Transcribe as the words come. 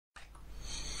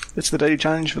It's the daily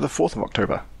challenge for the 4th of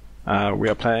October. We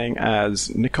are playing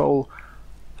as Nicole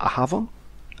Ahavon,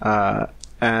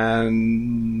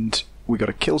 and we got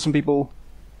to kill some people,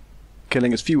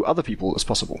 killing as few other people as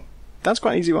possible. That's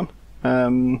quite an easy one.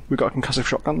 We've got a concussive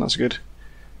shotgun, that's a good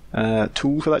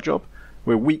tool for that job.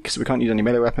 We're weak, so we can't use any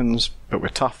melee weapons, but we're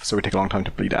tough, so we take a long time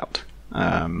to bleed out.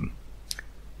 And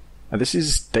this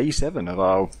is day 7 of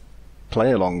our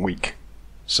play-along week.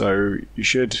 So you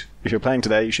should, if you're playing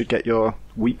today, you should get your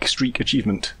week streak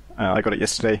achievement. I got it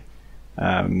yesterday.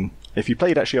 If you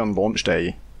played actually on launch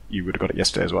day, you would have got it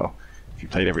yesterday as well. If you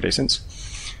played every day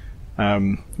since.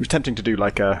 It was tempting to do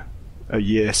like a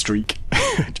year streak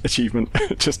achievement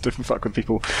just to fuck with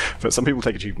people, but some people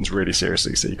take achievements really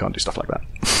seriously, so you can't do stuff like that.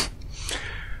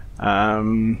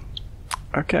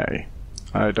 Okay.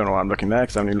 I don't know why I'm looking there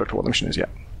because I haven't even looked at what the mission is yet.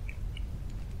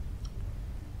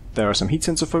 There are some heat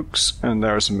sensor folks, and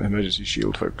there are some emergency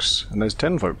shield folks, and there's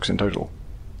 10 folks in total.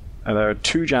 And there are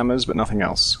 2 jammers, but nothing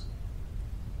else.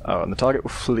 Oh, and the target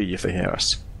will flee if they hear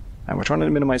us. And we're trying to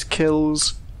minimize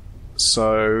kills,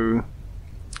 so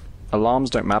alarms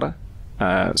don't matter.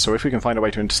 So if we can find a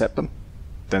way to intercept them,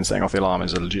 then setting off the alarm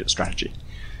is a legit strategy.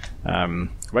 We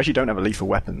actually don't have a lethal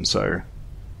weapon, so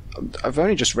I've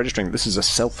only just registering that this is a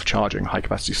self-charging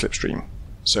high-capacity slipstream.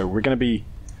 So we're going to be...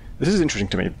 This is interesting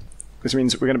to me. This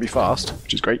means we're going to be fast,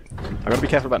 which is great. I've got to be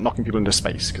careful about knocking people into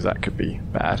space, because that could be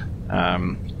bad.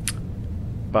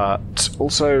 But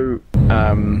also,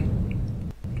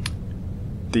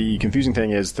 the confusing thing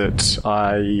is that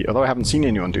although I haven't seen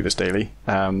anyone do this daily,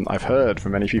 I've heard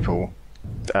from many people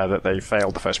that they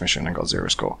failed the first mission and got 0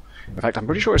 score. In fact, I'm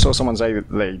pretty sure I saw someone say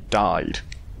that they died,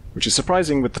 which is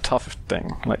surprising with the tough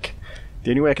thing. Like,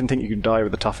 the only way I can think you could die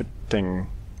with the tough thing,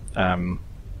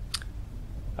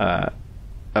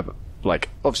 like,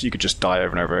 obviously you could just die over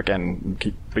and over again and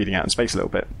keep bleeding out in space a little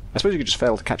bit. I suppose you could just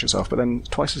fail to catch yourself, but then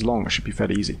twice as long, it should be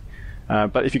fairly easy.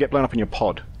 But if you get blown up in your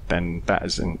pod, then that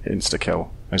is an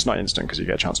insta-kill. It's not instant because you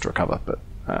get a chance to recover, but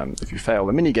if you fail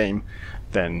the mini-game,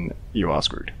 then you are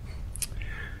screwed.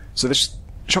 So this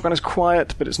shotgun is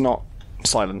quiet, but it's not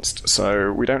silenced,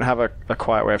 so we don't have a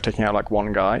quiet way of taking out like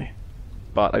one guy.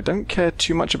 But I don't care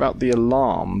too much about the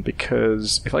alarm,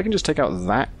 because if I can just take out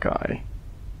that guy...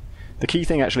 The key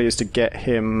thing actually is to get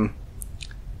him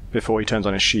before he turns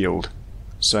on his shield.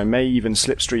 So I may even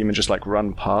slipstream and just like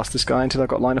run past this guy until I've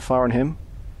got line of fire on him.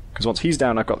 Because once he's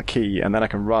down, I've got the key, and then I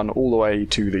can run all the way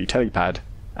to the telepad,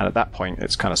 and at that point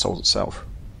it's kind of solves itself.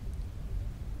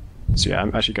 So yeah,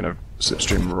 I'm actually going to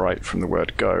slipstream right from the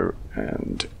word go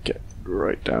and get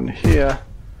right down here.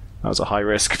 That was a high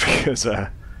risk because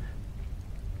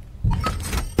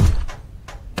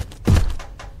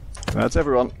that's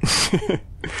everyone.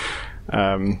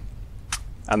 And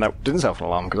that didn't self an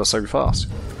alarm because I was so fast.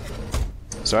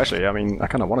 So actually, I mean, I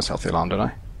kind of want to self the alarm, don't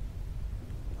I?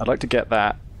 I'd like to get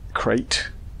that crate,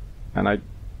 and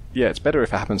yeah, it's better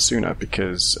if it happens sooner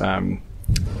because if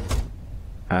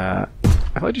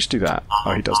I just do that,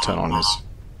 oh, he does turn on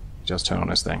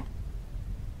his thing.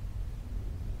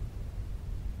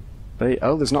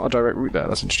 Oh, there's not a direct route there.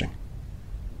 That's interesting.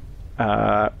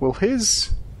 Well,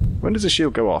 when does his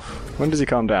shield go off? When does he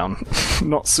calm down?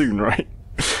 Not soon, right?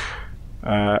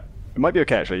 It might be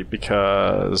okay, actually,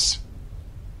 because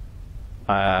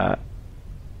I've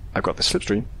got the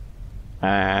slipstream,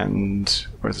 and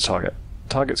where's the target?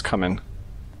 Target's coming.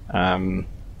 I'm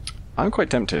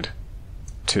quite tempted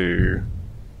to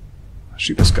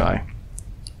shoot this guy,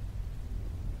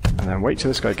 and then wait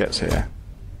till this guy gets here,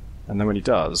 and then when he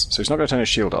does, so he's not going to turn his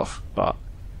shield off, but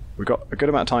we've got a good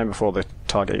amount of time before the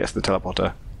target gets to the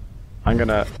teleporter. I'm going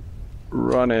to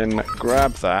run in,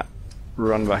 grab that,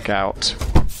 run back out,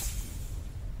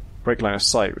 break line of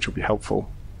sight, which will be helpful.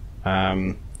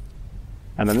 And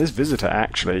then this visitor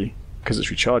actually, because it's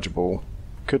rechargeable,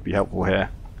 could be helpful here.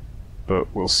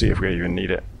 But we'll see if we even need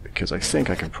it, because I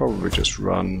think I can probably just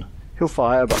run... He'll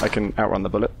fire, but I can outrun the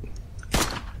bullet.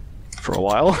 For a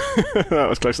while. That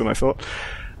was closer than I thought.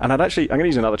 And I'm going to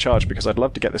use another charge, because I'd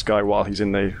love to get this guy while he's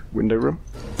in the window room.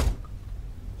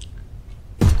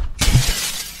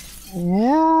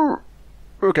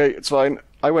 Okay, it's fine.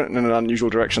 I went in an unusual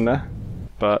direction there,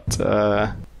 but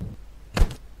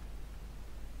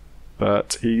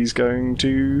he's going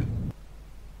to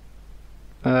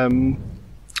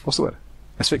what's the word?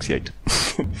 Asphyxiate.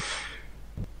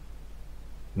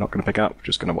 Not going to pick up.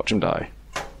 Just going to watch him die.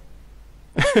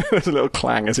 There's a little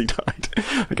clang as he died.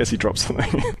 I guess he dropped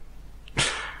something.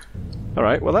 All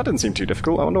right. Well, that didn't seem too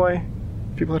difficult. I wonder why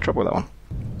people had trouble with that one.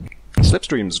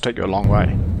 Slipstreams take you a long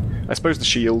way. I suppose the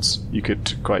shields, you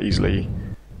could quite easily,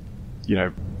 you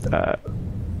know,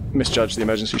 misjudge the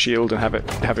emergency shield and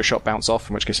have your shot bounce off,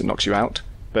 in which case it knocks you out.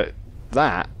 But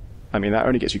that, I mean, that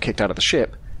only gets you kicked out of the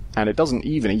ship, and it doesn't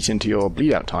even eat into your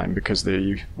bleed out time because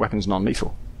the weapon's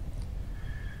non-lethal.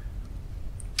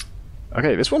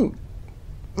 Okay, this one,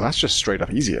 that's just straight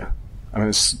up easier. I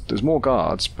mean, there's more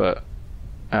guards, but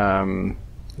 10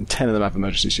 of them have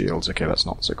emergency shields. Okay, that's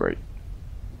not so great.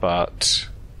 But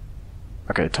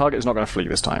okay, target is not going to flee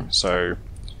this time, so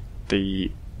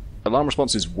the alarm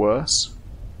response is worse.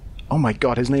 Oh my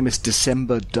god, his name is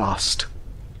December Dust.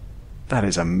 That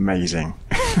is amazing.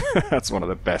 That's one of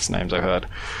the best names I've heard.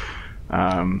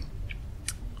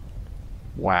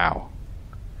 Wow.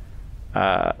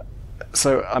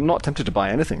 So I'm not tempted to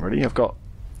buy anything, really. I've got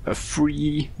a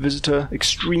free visitor,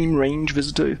 extreme range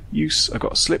visitor use. I've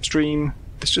got a slipstream.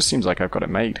 This just seems like I've got it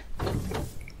made.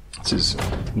 This is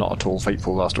not at all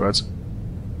fateful last words.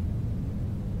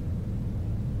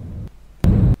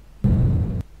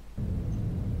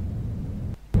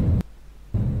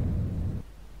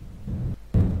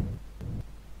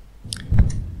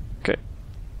 Okay.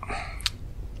 A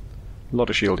lot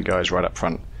of shieldy guys right up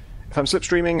front. If I'm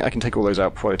slipstreaming, I can take all those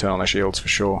out before they turn on their shields for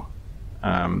sure.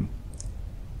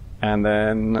 And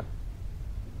then I'm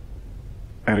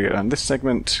going to go down this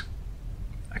segment.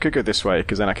 I could go this way,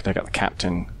 because then I can take out the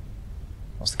captain.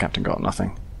 What's the captain got?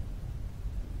 Nothing.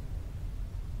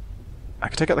 I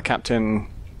could take out the captain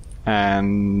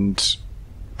and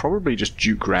probably just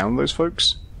juke round those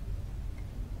folks.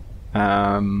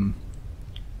 And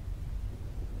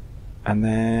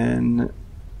then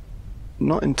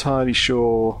not entirely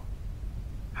sure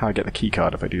how I get the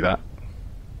keycard if I do that.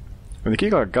 I mean, the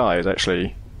keycard guy is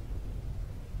actually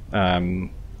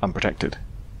unprotected.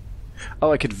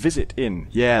 Oh, I could visit in.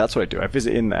 Yeah, that's what I do. I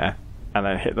visit in there and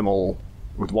then hit them all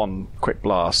with one quick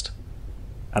blast.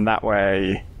 And that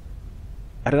way,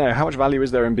 I don't know, how much value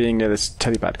is there in being near this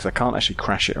telepad? Because I can't actually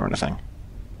crash it or anything.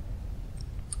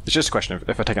 It's just a question of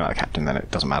if I take out the captain, then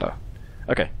it doesn't matter.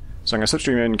 Okay, so I'm going to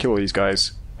slipstream in, kill all these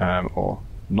guys, or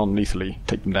non-lethally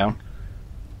take them down.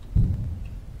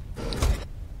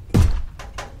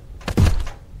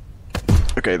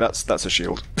 Okay, that's a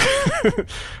shield.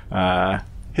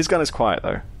 His gun is quiet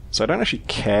though, so I don't actually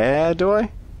care, do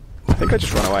I? I think I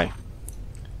just run away.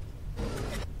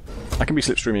 I can be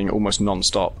slipstreaming almost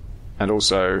non-stop, and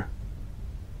also,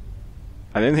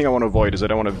 and the only thing I want to avoid is I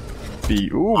don't want to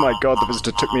be. Oh my god, the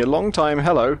visitor took me a long time.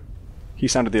 Hello. He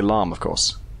sounded the alarm, of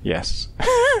course. Yes.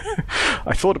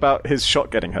 I thought about his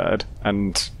shot getting heard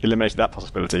and eliminated that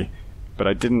possibility, but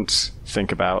I didn't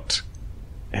think about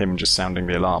him just sounding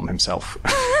the alarm himself,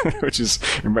 which is,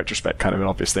 in retrospect, kind of an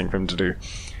obvious thing for him to do.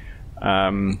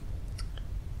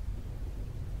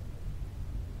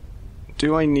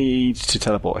 Do I need to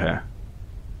teleport here?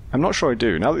 I'm not sure I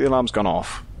do. Now that the alarm's gone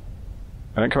off,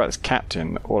 I don't care about this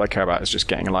captain. All I care about is just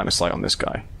getting a line of sight on this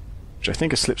guy, which I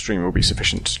think a slipstream will be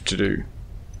sufficient to do.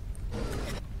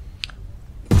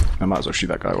 I might as well shoot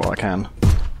that guy while I can.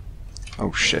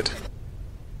 Oh shit.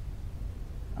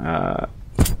 Do I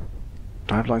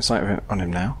have line of sight on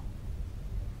him now?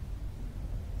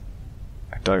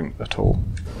 I don't at all.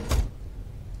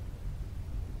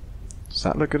 Does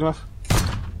that look good enough?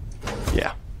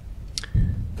 Yeah.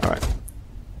 Alright.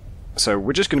 So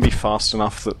we're just going to be fast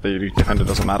enough that the defender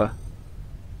doesn't matter.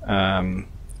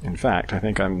 In fact, I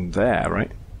think I'm there,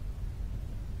 right?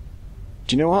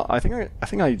 Do you know what? I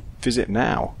think I visit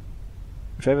now.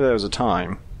 If ever there was a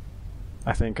time,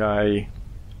 I think I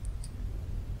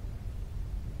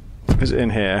visit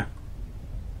in here.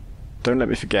 Don't let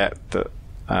me forget that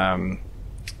that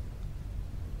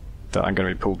I'm going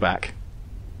to be pulled back.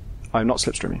 I'm not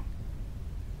slipstreaming.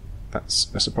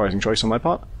 That's a surprising choice on my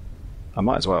part. I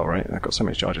might as well, right? I've got so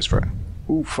many charges for it.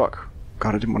 Ooh, fuck.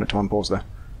 God, I didn't want it to unpause there.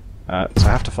 So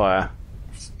I have to fire.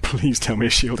 Please tell me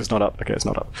his shield is not up. Okay, it's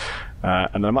not up.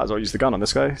 And then I might as well use the gun on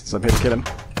this guy, since I'm here to kill him.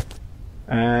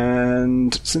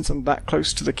 And since I'm that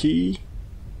close to the key...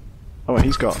 Oh, and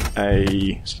he's got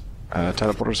a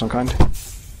teleporter of some kind.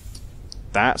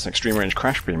 That's an extreme range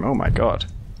crash beam. Oh my god.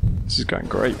 This is going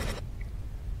great.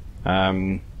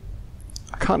 I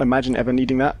can't imagine ever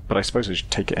needing that, but I suppose I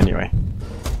should take it anyway.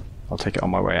 I'll take it on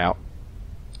my way out.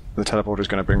 The teleporter is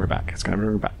going to bring me back. It's going to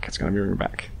bring me back. It's going to bring me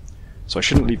back. So I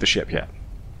shouldn't leave the ship yet.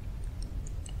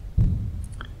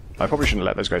 I probably shouldn't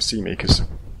let those guys see me, because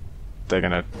they're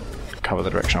going to cover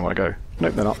the direction I want to go.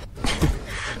 Nope, they're not.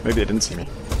 Maybe they didn't see me.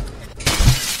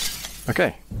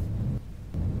 Okay.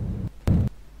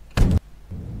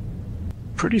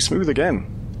 Pretty smooth again.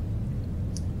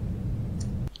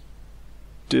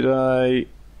 Did I...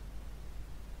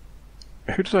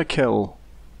 Who did I kill?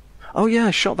 Oh yeah,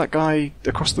 I shot that guy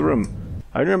across the room.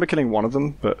 I remember killing one of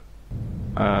them, but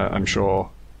I'm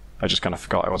sure I just kind of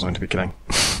forgot I wasn't meant to be killing.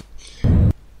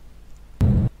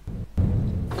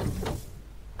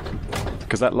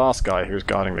 because that last guy who was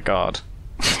guarding the guard,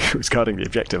 who was guarding the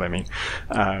objective, I mean,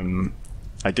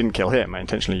 I didn't kill him. I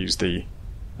intentionally used the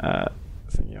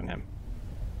thingy on him.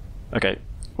 Okay,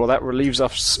 well that relieves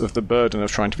us of the burden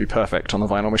of trying to be perfect on the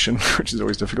final mission, which is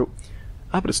always difficult.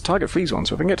 But it's a target freeze one,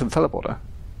 so if I can get to the teleporter,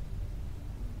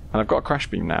 and I've got a crash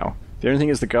beam now. The only thing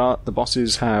is the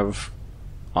bosses have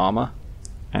armor,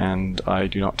 and I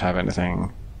do not have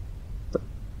anything that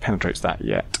penetrates that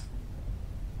yet.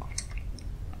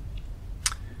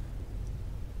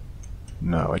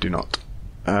 No, I do not.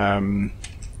 So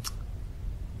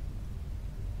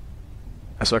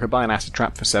I could buy an acid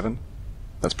trap for 7.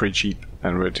 That's pretty cheap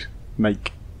and would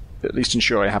at least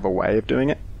ensure I have a way of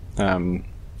doing it. I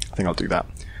think I'll do that.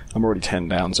 I'm already 10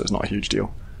 down, so it's not a huge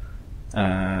deal.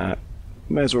 May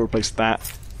as well replace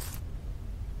that.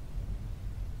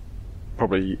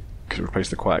 Probably could replace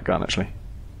the quiet gun, actually.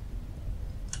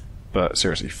 But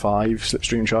seriously, 5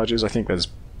 slipstream charges? I think I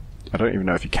don't even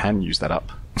know if you can use that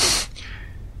up.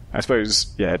 I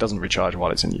suppose, yeah, it doesn't recharge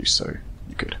while it's in use, so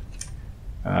you could.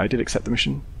 I did accept the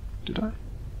mission, did I?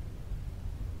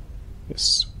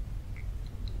 Yes.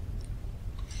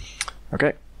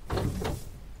 Okay.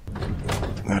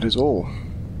 That is all.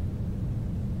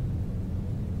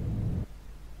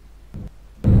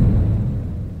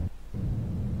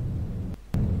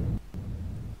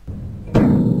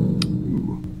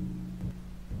 Ooh.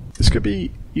 This could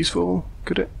be useful,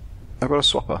 could it? I've got a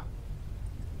swapper.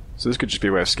 So this could just be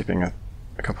a way of skipping a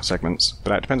couple of segments,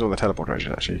 but it depends on the teleporter is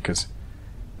actually, because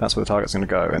that's where the target's going to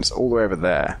go, and it's all the way over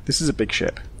there. This is a big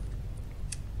ship.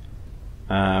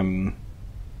 Let me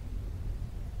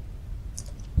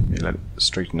let it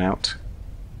straighten out.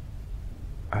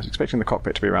 I was expecting the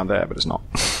cockpit to be around there, but it's not.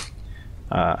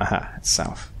 It's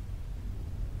south.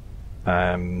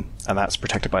 And that's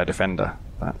protected by a defender.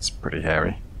 That's pretty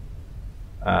hairy.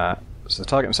 So the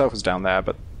target himself is down there,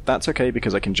 but that's okay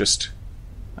because I can just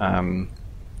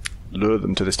lure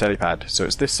them to this helipad. So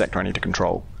it's this sector I need to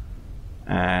control.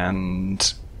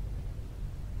 And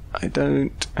I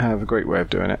don't have a great way of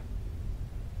doing it.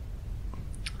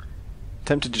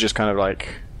 Tempted to just kind of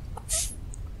like...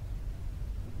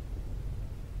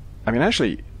 I mean,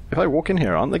 actually, if I walk in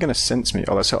here, aren't they going to sense me?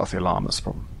 Oh, they'll set off the alarm, that's the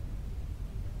problem.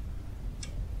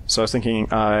 So I was thinking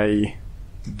I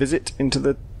visit into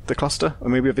the cluster, or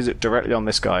maybe I visit directly on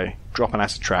this guy, drop an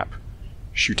acid trap,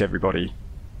 shoot everybody,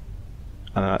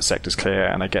 and then that sector's clear,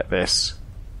 and I get this.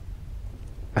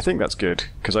 I think that's good,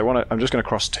 because I'm just going to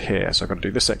cross to here, so I've got to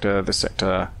do this sector,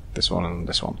 this one, and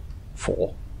this one.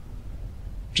 4.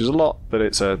 Which is a lot, but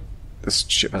this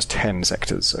ship has 10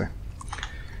 sectors, so...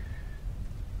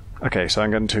 Okay, so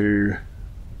I'm going to...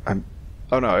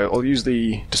 oh no, I'll use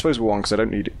the disposable one, because I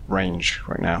don't need range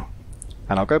right now.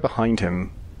 And I'll go behind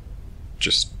him, I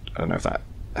don't know if that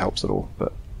helps at all,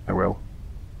 but I will.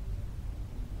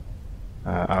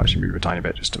 I'll actually move a tiny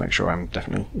bit, just to make sure I'm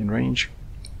definitely in range.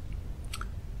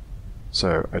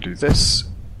 So I do this,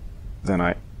 then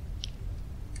I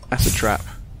acid trap,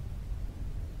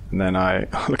 and then I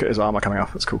look at his armor coming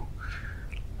off. That's cool.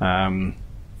 I'm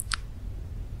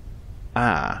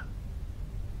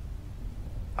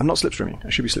not slipstreaming. I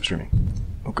should be slipstreaming.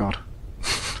 Oh god.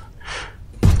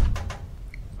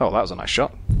 Oh, that was a nice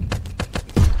shot.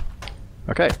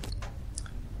 Okay,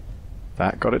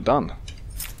 that got it done.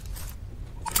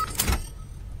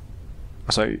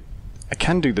 So I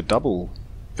can do the double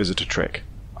visitor trick.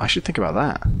 I should think about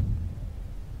that.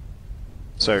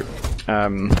 So, I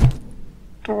knew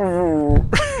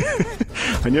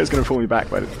it was going to pull me back,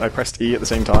 but I pressed E at the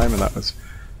same time, and that was...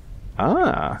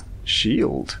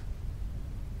 shield.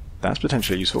 That's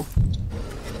potentially useful.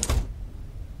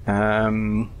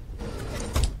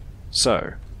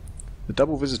 So, the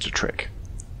double visitor trick.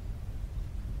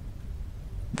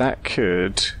 That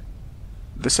could...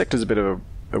 This sector's a bit of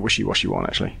a wishy-washy one,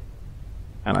 actually.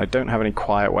 And I don't have any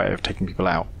quiet way of taking people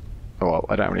out. Well,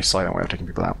 I don't have any silent way of taking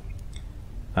people out.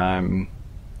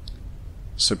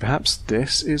 So perhaps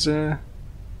this is an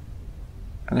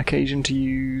occasion to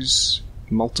use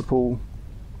multiple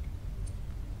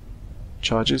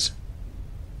charges.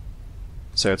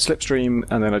 So I'd slipstream,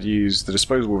 and then I'd use the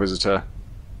disposable visitor.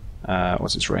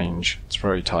 What's its range? It's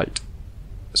very tight.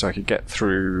 So I could get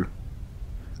through...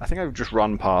 I think I would just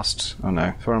run past... Oh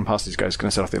no, if I run past these guys, it's going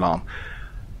to set off the alarm.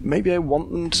 Maybe I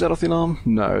want them to set off the alarm?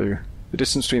 No. The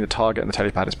distance between the target and the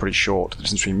helipad is pretty short. The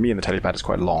distance between me and the helipad is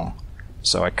quite long.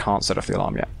 So I can't set off the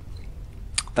alarm yet.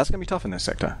 That's going to be tough in this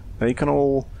sector. They've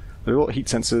all got heat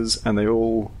sensors, and they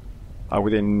all are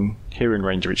within hearing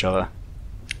range of each other.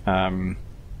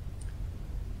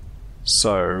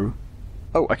 So...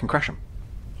 Oh, I can crash them.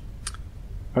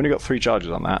 I've only got 3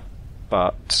 charges on that,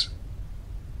 but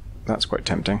that's quite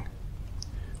tempting.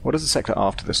 What does the sector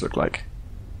after this look like?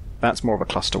 That's more of a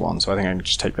cluster one, so I think I can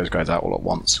just take those guys out all at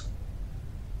once.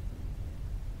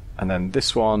 And then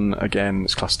this one, again,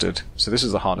 is clustered. So this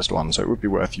is the hardest one, so it would be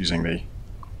worth using the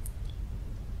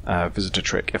visitor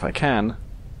trick if I can.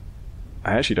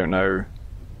 I actually don't know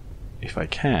if I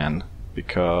can,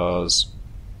 because...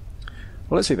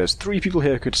 Well, let's see, there's 3 people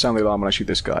here who could sound the alarm when I shoot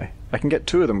this guy. I can get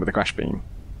 2 of them with a crash beam.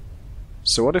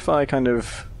 So what if I kind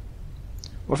of...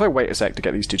 What if I wait a sec to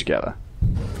get these 2 together?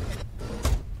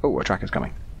 Oh, a tracker's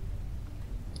coming.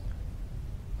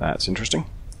 That's interesting.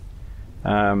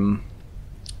 I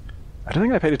don't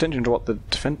think I paid attention to what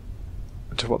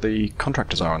the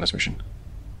contractors are on this mission.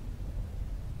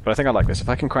 But I think I like this. If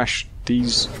I can crash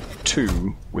these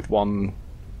 2 with 1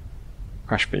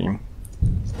 crash beam...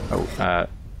 Oh,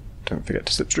 don't forget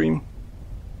to slipstream.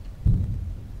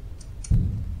 Do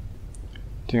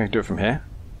you think I can do it from here?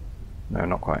 No,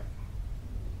 not quite.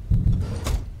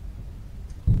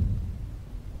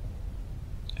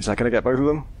 Is that going to get both of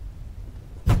them?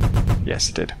 Yes,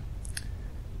 it did.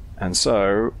 And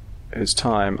so, it's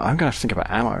time... I'm going to have to think about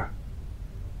ammo.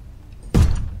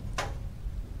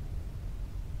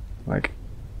 Like...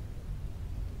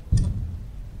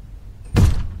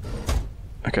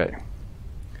 Okay.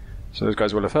 So those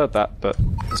guys will have heard that, but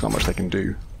there's not much they can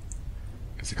do.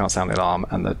 Because they can't sound the alarm,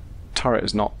 and the turret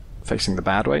is not facing the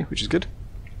bad way, which is good.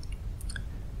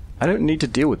 I don't need to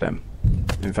deal with them,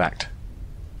 in fact.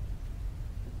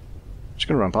 I'm just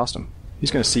going to run past him.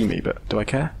 He's going to see me, but do I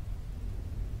care?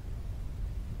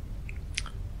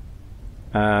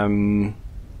 I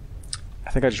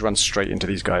think I just run straight into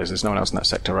these guys. There's no one else in that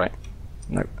sector, right?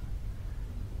 Nope.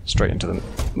 Straight into them.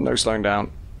 No slowing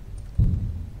down.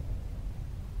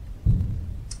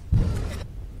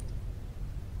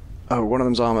 Oh, one of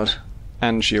them's armoured.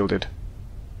 And shielded.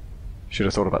 Should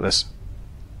have thought about this.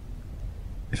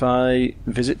 If I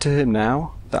visit to him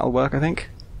now, that'll work, I think.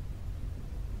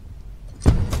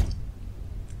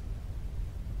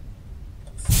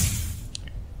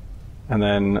 And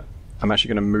then I'm actually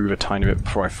going to move a tiny bit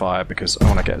before I fire because I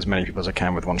want to get as many people as I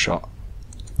can with one shot.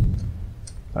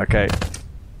 Okay,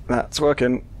 that's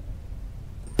working.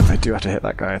 I do have to hit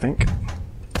that guy, I think.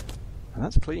 And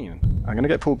that's clean. I'm going to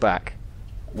get pulled back.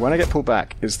 When I get pulled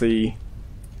back is the...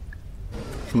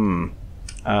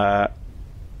 I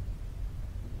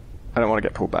don't want to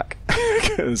get pulled back.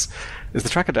 Because... Is the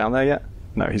tracker down there yet?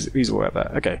 No, he's all the way up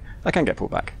there. Okay, I can get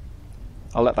pulled back.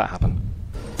 I'll let that happen.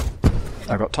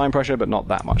 I've got time pressure, but not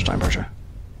that much time pressure.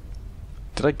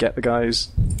 Did I get the guy's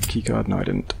keycard? No, I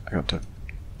didn't. I got to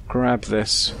grab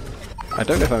this. I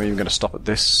don't know if I'm even going to stop at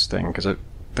this thing, because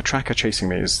the tracker chasing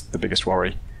me is the biggest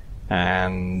worry.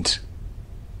 And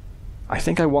I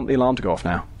think I want the alarm to go off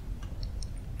now.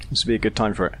 This would be a good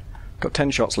time for it. Got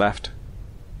 10 shots left.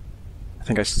 I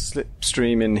think I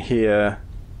slipstream in here.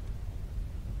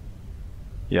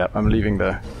 Yeah, I'm leaving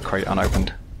the crate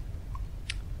unopened.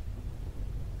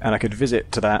 And I could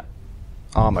visit to that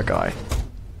armor guy.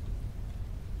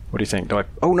 What do you think? Do I...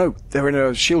 Oh no! They're in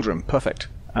a shield room. Perfect.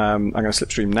 I'm going to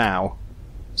slipstream now,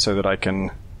 so that I can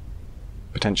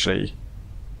potentially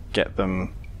get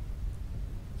them...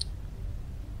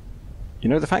 You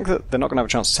know, the fact that they're not going to have a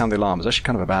chance to sound the alarm is actually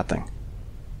kind of a bad thing.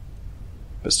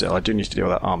 But still, I do need to deal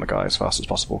with that armor guy as fast as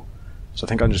possible. So I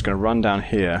think I'm just going to run down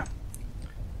here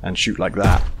and shoot like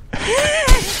that.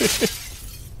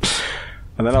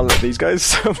 And then I'll let these guys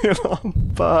sound the alarm.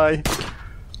 Bye.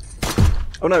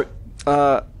 Oh no!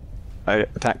 I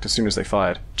attacked as soon as they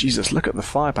fired. Jesus, look at the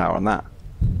firepower on that.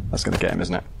 That's going to get him,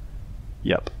 isn't it?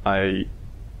 Yep. Do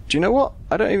you know what?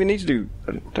 I don't even need to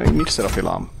set off the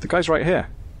alarm. The guy's right here.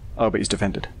 Oh, but he's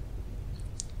defended.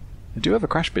 I do have a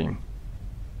crash beam.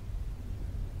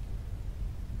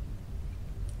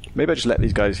 Maybe I just let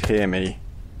these guys hear me.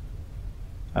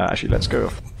 Actually, let's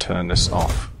go turn this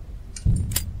off.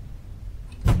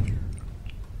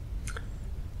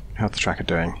 How's the tracker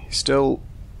doing? He's still...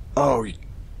 Oh,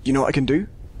 you know what I can do?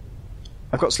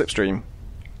 I've got slipstream.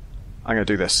 I'm going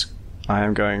to do this. I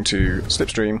am going to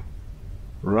slipstream,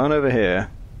 run over here,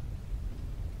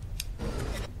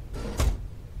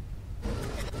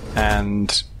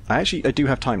 and I do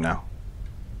have time now.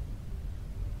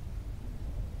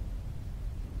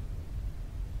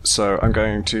 So I'm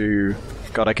going to...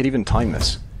 God, I could even time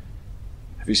this.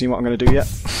 Have you seen what I'm going to do yet?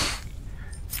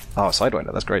 Oh,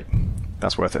 Sidewinder, that's great.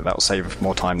 That's worth it. That'll save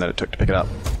more time than it took to pick it up.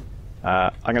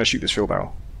 I'm going to shoot this fuel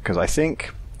barrel, because I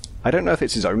think... I don't know if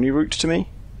it's his only route to me,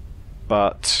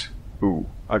 but... Ooh,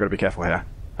 I've got to be careful here.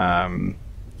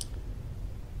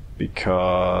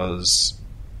 Because...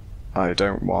 I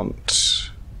don't want...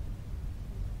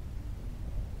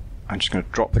 I'm just going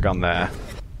to drop the gun there.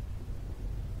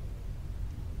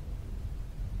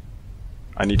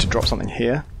 I need to drop something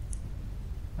here.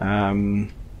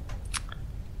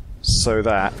 So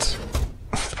that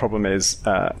the problem is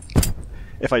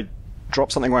if I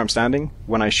drop something where I'm standing,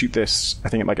 when I shoot this, I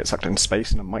think it might get sucked into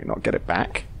space and I might not get it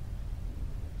back.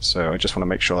 So I just want to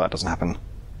make sure that doesn't happen.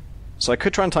 So I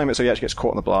could try and time it so he actually gets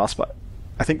caught in the blast, but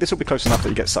I think this will be close enough that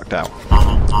he gets sucked out.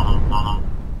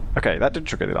 Okay, that did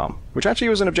trigger the alarm, which actually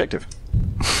was an objective.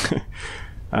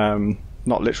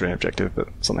 Not literally an objective, but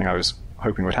something I was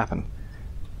hoping would happen.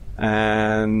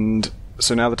 And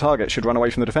so now the target should run away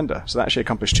from the defender, so that actually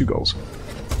accomplished 2 goals.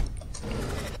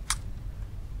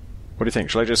 What do you think?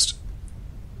 Shall I just...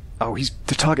 Oh,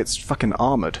 the target's fucking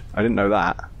armoured. I didn't know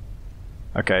that.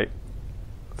 Okay.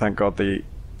 Thank God the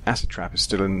acid trap is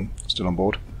still on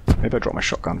board. Maybe I drop my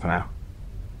shotgun for now.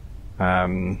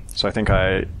 So I think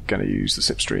I'm going to use the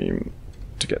slipstream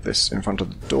to get this in front of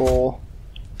the door.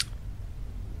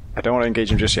 I don't want to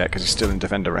engage him just yet because he's still in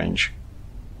defender range.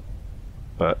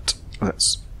 But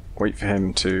let's wait for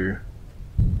him to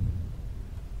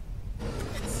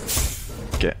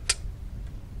get...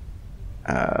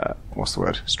 what's the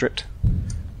word? Stripped.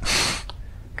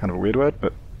 Kind of a weird word,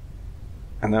 but...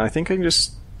 And then I think I can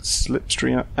just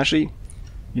slipstream... Actually,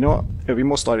 you know what? It would be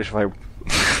more stylish if I... I'm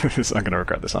going to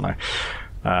regret this, aren't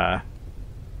I?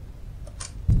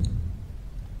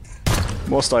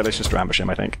 More stylish just to ambush him,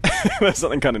 I think. There's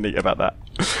something kind of neat about that.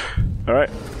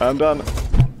 Alright, I'm done.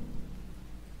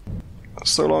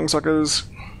 So long, suckers.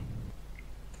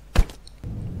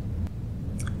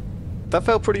 That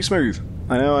felt pretty smooth.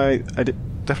 I know I did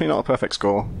definitely not a perfect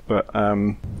score, but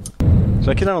did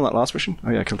I kill down on that last mission?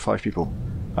 Oh yeah, I killed 5 people.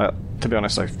 To be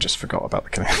honest, I just forgot about the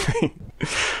killing thing.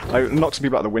 I knocked some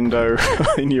people out the window.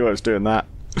 I knew I was doing that.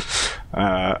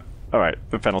 Alright,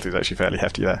 the penalty is actually fairly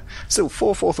hefty there. Still,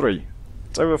 443.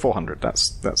 It's over 400.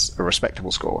 That's a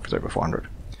respectable score if it's over 400.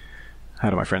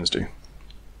 How do my friends do?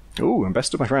 Ooh, and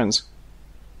best of my friends.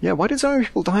 Yeah, why did so many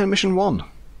people die on mission 1?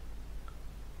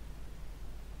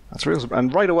 That's real,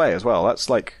 and right away as well. That's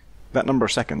like that number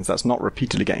of seconds. That's not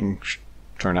repeatedly getting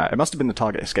thrown out. It must have been the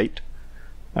target escaped.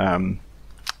 Let's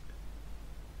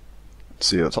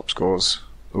see the top scores.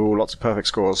 Ooh, lots of perfect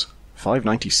scores.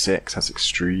 596. That's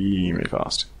extremely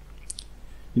fast.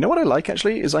 You know what I like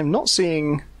actually is I'm not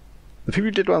seeing the people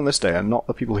who did well on this day are not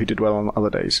the people who did well on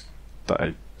other days.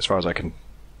 That as far as I can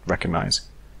recognize.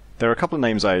 There are a couple of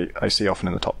names I see often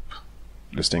in the top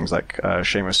listings, like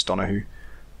Seamus Donahue.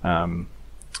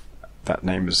 That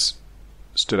name has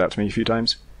stood out to me a few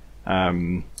times.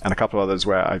 And a couple of others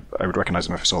where I would recognize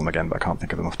them if I saw them again, but I can't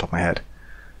think of them off the top of my head.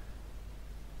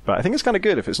 But I think it's kind of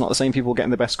good if it's not the same people getting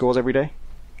the best scores every day.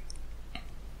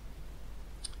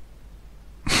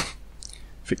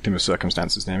 Victim of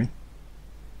circumstances near me.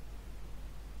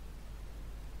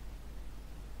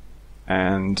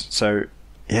 And so,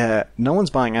 yeah, no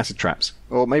one's buying acid traps.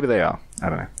 Or maybe they are. I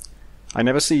don't know. I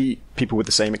never see people with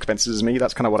the same expenses as me.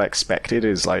 That's kind of what I expected,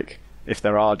 is like, if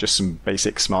there are just some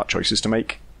basic smart choices to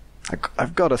make,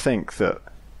 I've got to think that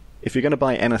if you're going to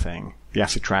buy anything, the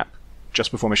acid trap just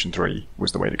before mission 3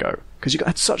 was the way to go. Because you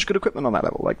had such good equipment on that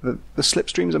level. Like, the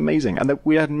slipstream's amazing. And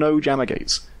we had no jammer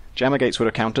gates. Jammer gates would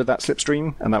have countered that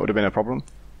slipstream, and that would have been a problem.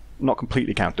 Not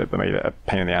completely countered, but made it a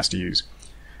pain in the ass to use.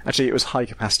 Actually, it was high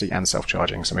capacity and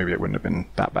self-charging, so maybe it wouldn't have been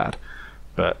that bad.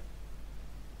 But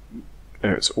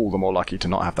it's all the more lucky to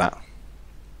not have that.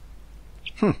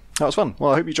 That was fun.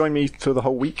 Well, I hope you joined me for the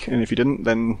whole week, and if you didn't,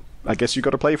 then I guess you've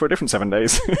got to play for a different 7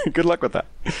 days. Good luck with that.